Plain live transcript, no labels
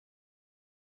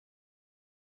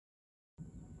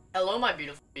Hello, my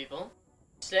beautiful people.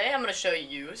 Today I'm going to show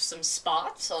you some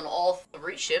spots on all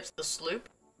three ships, the Sloop,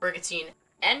 Brigantine,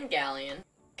 and Galleon,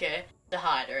 okay, to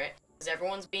hide, alright? Because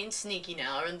everyone's being sneaky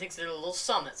now. Everyone thinks they're little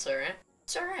summits, alright?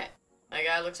 It's alright. My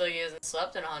guy looks like he hasn't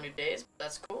slept in 100 days, but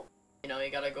that's cool. You know,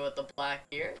 you gotta go with the black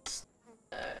here. It's,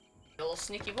 a little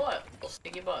sneaky boy. Little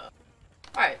sneaky boy.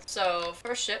 Alright, so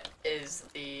first ship is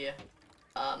the,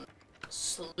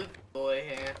 Sloop boy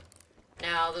here.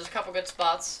 Now, there's a couple good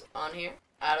spots on here.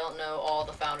 I don't know all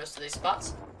the founders to these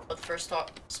spots, but the first spot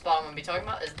I'm going to be talking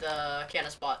about is the cannon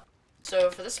spot.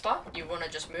 So for this spot, you want to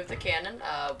just move the cannon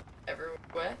every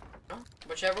way,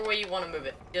 whichever way you want to move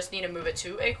it. You just need to move it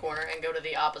to a corner and go to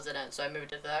the opposite end. So I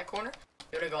moved it to that corner.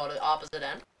 You want to go to the opposite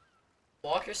end.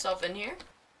 Walk yourself in here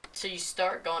till you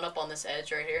start going up on this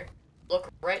edge right here.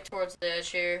 Look right towards the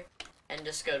edge here and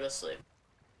just go to sleep.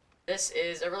 This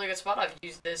is a really good spot. I've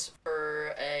used this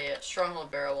for a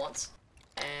stronghold barrel once,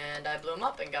 and I blew them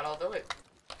up and got all the loot.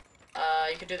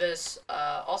 You could do this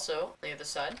also on the other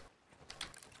side.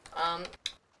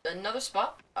 Another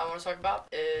spot I want to talk about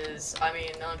is,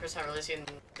 the only person I've really seen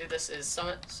do this is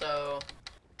Summit, so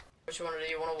what you want to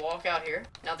do, you want to walk out here.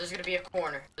 Now there's going to be a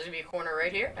corner. There's going to be a corner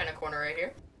right here and a corner right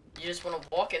here. You just want to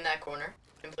walk in that corner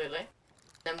completely,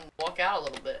 then walk out a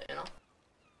little bit,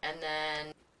 and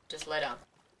then just lay down.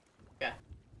 Okay,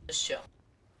 just chill.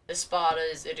 This spot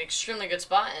is an extremely good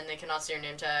spot, and they cannot see your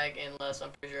name tag unless I'm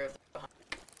pretty sure if they're behind.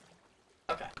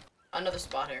 Okay, another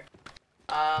spot here.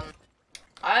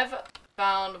 I've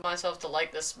found myself to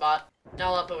like this spot. Not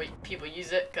a lot of people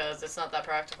use it because it's not that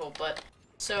practical, but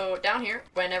so down here,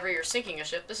 whenever you're sinking a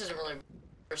ship, this isn't really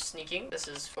for sneaking, this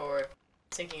is for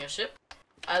sinking a ship.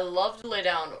 I love to lay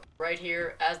down right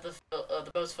here as the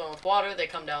boat's filling with water. They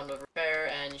come down to repair,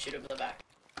 and you shoot them in the back.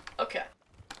 Okay.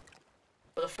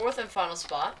 For the fourth and final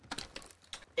spot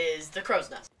is the crow's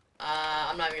nest.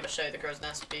 I'm not even going to show you the crow's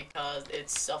nest because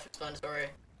it's self-explanatory.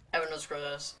 Everyone knows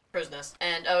crow's nest.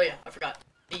 And, oh yeah, I forgot.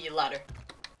 The ladder.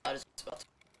 Ladder's spot.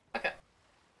 Okay.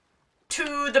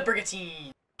 To the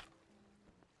brigantine.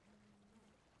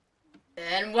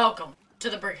 And welcome to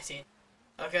the brigantine.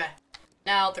 Okay.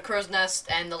 Now, the crow's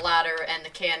nest and the ladder and the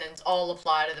cannons all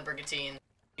apply to the brigantine.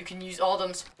 You can use all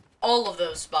of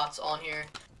those spots on here.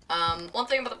 One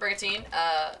thing about the brigantine,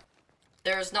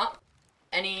 there's not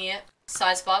any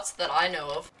side spots that I know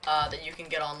of, that you can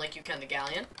get on like you can the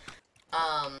Galleon.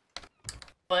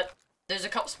 But there's a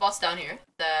couple spots down here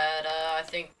that, I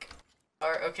think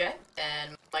are okay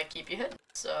and might keep you hidden.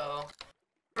 So,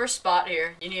 first spot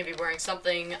here, you need to be wearing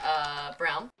something,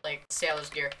 brown, like sailor's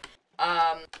gear.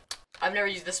 I've never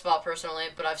used this spot personally,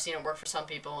 but I've seen it work for some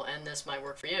people, and this might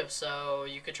work for you. So,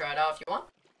 you could try it out if you want.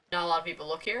 Not a lot of people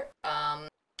look here.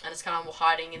 And it's kind of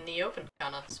hiding in the open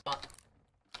kind of spot.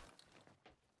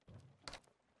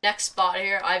 Next spot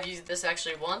here, I've used this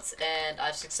actually once, and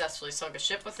I've successfully sunk a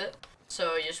ship with it.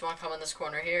 So you just want to come in this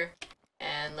corner here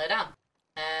and lay down.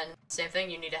 And same thing,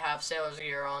 you need to have sailor's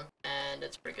gear on, and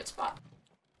it's a pretty good spot.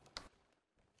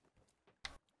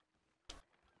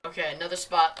 Okay, another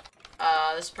spot.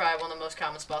 This is probably one of the most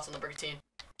common spots on the brigantine.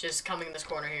 Just coming in this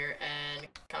corner here and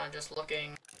kind of just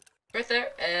looking right there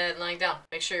and laying down.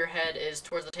 Make sure your head is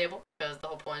towards the table, because the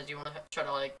whole point is you want to try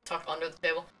to like tuck under the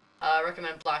table. I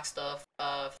recommend black stuff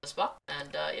for the spot, and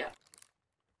yeah.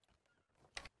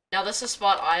 Now this is a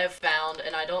spot I have found,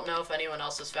 and I don't know if anyone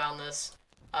else has found this.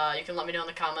 You can let me know in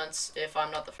the comments if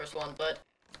I'm not the first one, but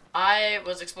I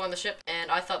was exploring the ship and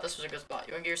I thought this was a good spot.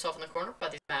 You want to get yourself in the corner by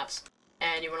these maps,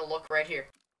 and you want to look right here.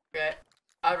 Okay,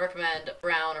 I would recommend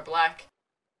brown or black.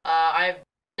 I've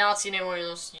not seen anyone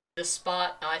else use this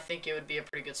spot. I think it would be a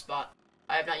pretty good spot.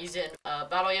 I have not used it in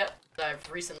battle yet, but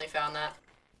I've recently found that.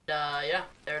 Yeah,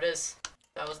 there it is.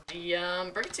 That was the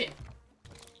brigantine.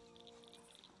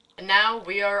 And now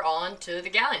we are on to the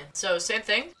Galleon. So same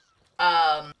thing.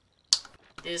 The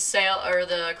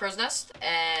crow's nest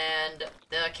and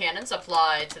the cannons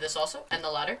apply to this also, and the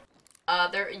ladder.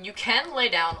 You can lay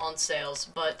down on sails,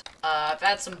 but I've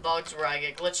had some bugs where I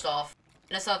get glitched off,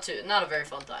 and it's not a very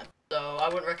fun time. So I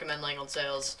wouldn't recommend laying on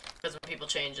sails, because when people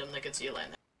change them, they could see you laying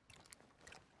there.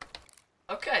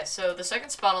 Okay, so the second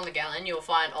spot on the Galleon you will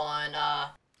find on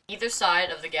either side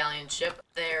of the Galleon ship.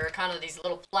 They're kind of these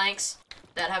little planks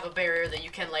that have a barrier that you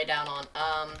can lay down on.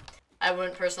 I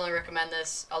wouldn't personally recommend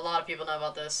this. A lot of people know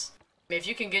about this. I mean, if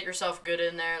you can get yourself good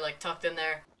in there, like tucked in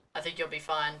there, I think you'll be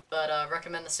fine. But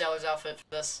recommend the sailor's outfit for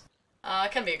this.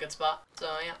 It can be a good spot, so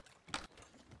yeah.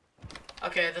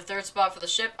 Okay, the third spot for the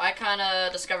ship, I kind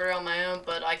of discovered it on my own,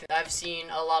 but I've seen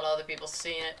a lot of other people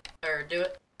seeing it, or do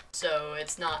it, so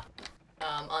it's not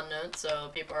unknown,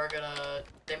 so people are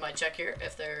they might check here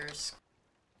if there's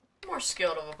more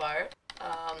skilled of a pirate.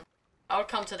 I would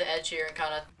come to the edge here and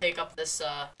kind of take up this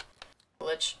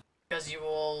glitch, because you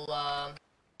will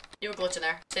glitch in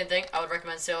there. Same thing. I would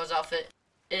recommend sailor's outfit.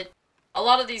 A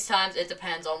lot of these times it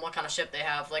depends on what kind of ship they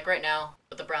have. Like right now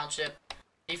with the brown ship,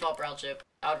 default brown ship,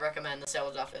 I would recommend the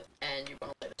sailor's outfit, and you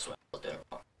want to lay this way. We'll do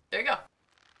it. There you go.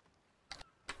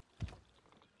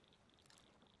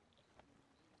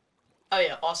 Oh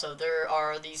yeah. Also, there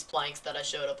are these planks that I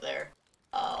showed up there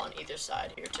on either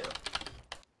side here too.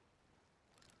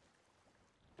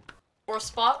 Fourth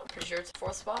spot. I'm pretty sure it's the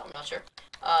fourth spot. I'm not sure.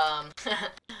 I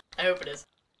hope it is.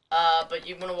 But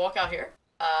you want to walk out here.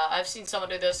 I've seen someone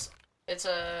do this. It's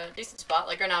a decent spot.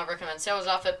 Like right now, I recommend sailor's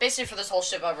outfit. Basically, for this whole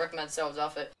ship, I recommend sailor's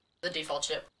outfit, the default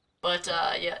ship. But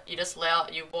yeah, you just lay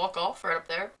out. You walk off right up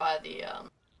there by the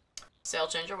sail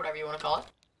changer, whatever you want to call it,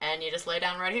 and you just lay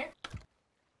down right here.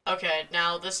 Okay,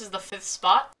 now this is the fifth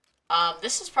spot.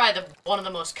 This is probably one of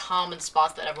the most common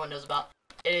spots that everyone knows about.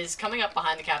 It is coming up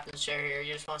behind the captain's chair here.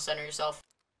 You just want to center yourself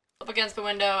up against the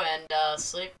window and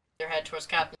sleep your head towards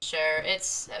captain's chair.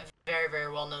 It's a very,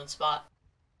 very well-known spot.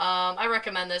 I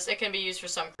recommend this. It can be used for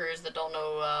some crews that don't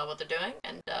know what they're doing,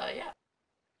 and yeah.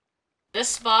 This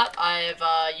spot I've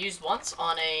used once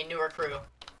on a newer crew.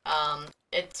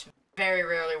 It very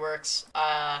rarely works.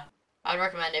 I'd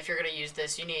recommend if you're going to use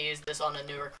this, you need to use this on a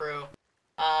newer crew.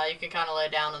 You can kind of lay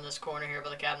down in this corner here by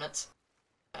the cabinets.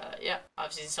 Yeah,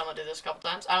 I've seen someone do this a couple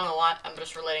times. I don't know why. I'm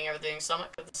just relating everything to Summit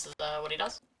because this is what he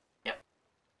does. Yep.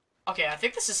 Okay, I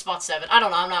think this is spot 7. I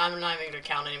don't know. I'm not even gonna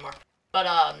count anymore.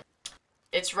 But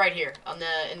it's right here on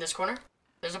in this corner.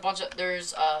 There's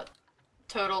a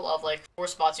total of like 4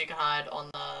 spots you can hide on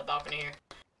the balcony here.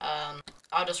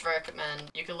 I'll just recommend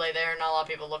you can lay there. Not a lot of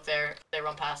people look there. They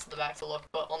run past the back to look,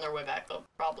 but on their way back they'll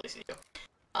probably see you.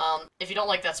 If you don't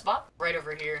like that spot, right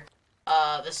over here.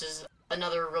 This is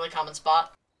another really common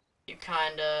spot. You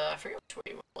I forget which way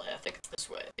you want to lay. I think it's this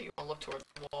way. I think you want to look towards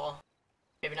the wall.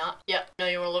 Maybe not. Yeah, no,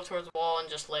 you want to look towards the wall and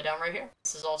just lay down right here.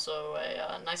 This is also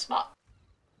a nice spot.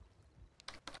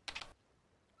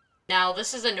 Now,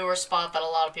 this is a newer spot that a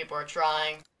lot of people are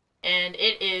trying, and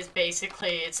it is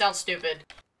basically, it sounds stupid,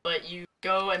 but you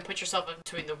go and put yourself in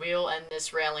between the wheel and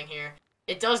this railing here.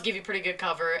 It does give you pretty good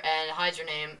cover and hides your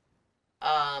name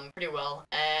pretty well,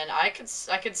 and I could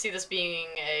see this being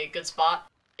a good spot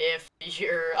if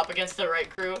you're up against the right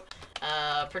crew.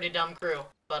 Pretty dumb crew,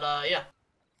 but yeah.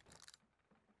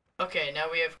 Okay, now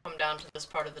we have come down to this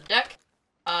part of the deck.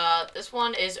 This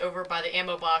one is over by the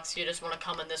ammo box. You just want to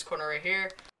come in this corner right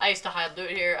here. I used to hide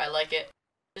loot here. I like it.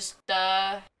 Just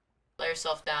lay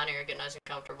yourself down here, get nice and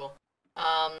comfortable.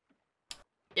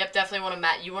 Yep, definitely want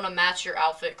to match your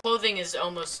outfit. Clothing is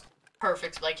almost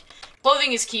perfect. Like,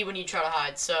 clothing is key when you try to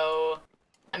hide. So,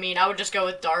 I mean, I would just go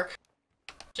with dark,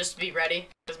 just to be ready,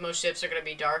 because most ships are gonna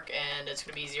be dark and it's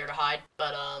gonna be easier to hide.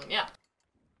 But yeah.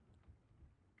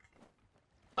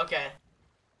 Okay.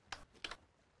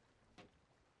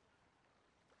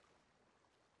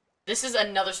 This is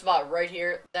another spot right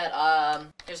here that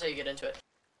here's how you get into it.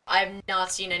 I've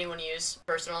not seen anyone use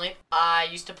personally. I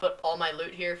used to put all my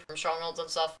loot here from strongholds and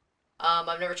stuff.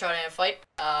 I've never tried it in a fight.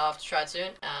 I'll have to try it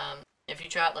soon. If you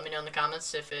try it, let me know in the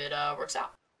comments if it works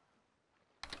out.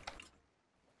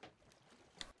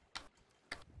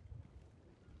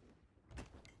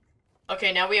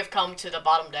 Okay, now we have come to the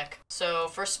bottom deck. So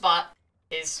first spot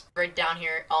is right down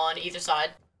here on either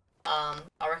side. I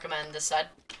recommend this side.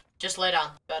 Just lay down,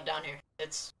 bed down here.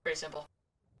 It's pretty simple.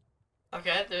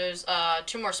 Okay, there's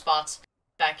 2 more spots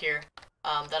back here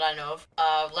that I know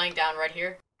of. Laying down right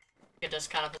here. You can just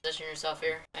kind of position yourself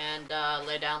here and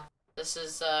lay down. This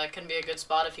is can be a good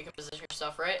spot if you can position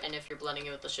yourself right and if you're blending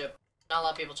in with the ship. Not a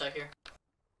lot of people check here,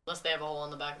 unless they have a hole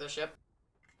in the back of their ship.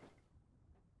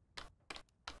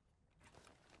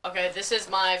 Okay, this is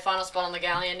my final spot on the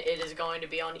Galleon. It is going to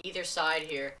be on either side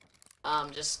here.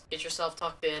 Just get yourself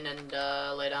tucked in and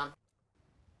lay down.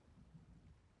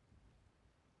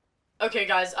 Okay,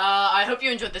 guys, I hope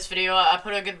you enjoyed this video. I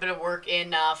put a good bit of work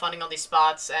in finding all these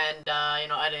spots and, you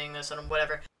know, editing this and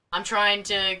whatever. I'm trying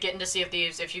to get into Sea of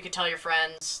Thieves. If you could tell your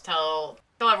friends, tell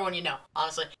everyone you know,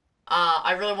 honestly.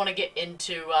 I really want to get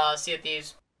into Sea of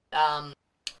Thieves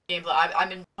gameplay. I've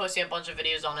been posting a bunch of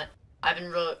videos on it. I've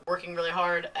been working really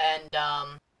hard,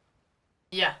 and,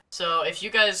 yeah. So, if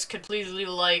you guys could please leave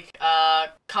a like,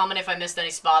 comment if I missed any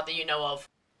spot that you know of,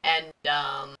 and,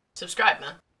 subscribe,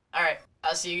 man. Alright,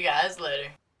 I'll see you guys later.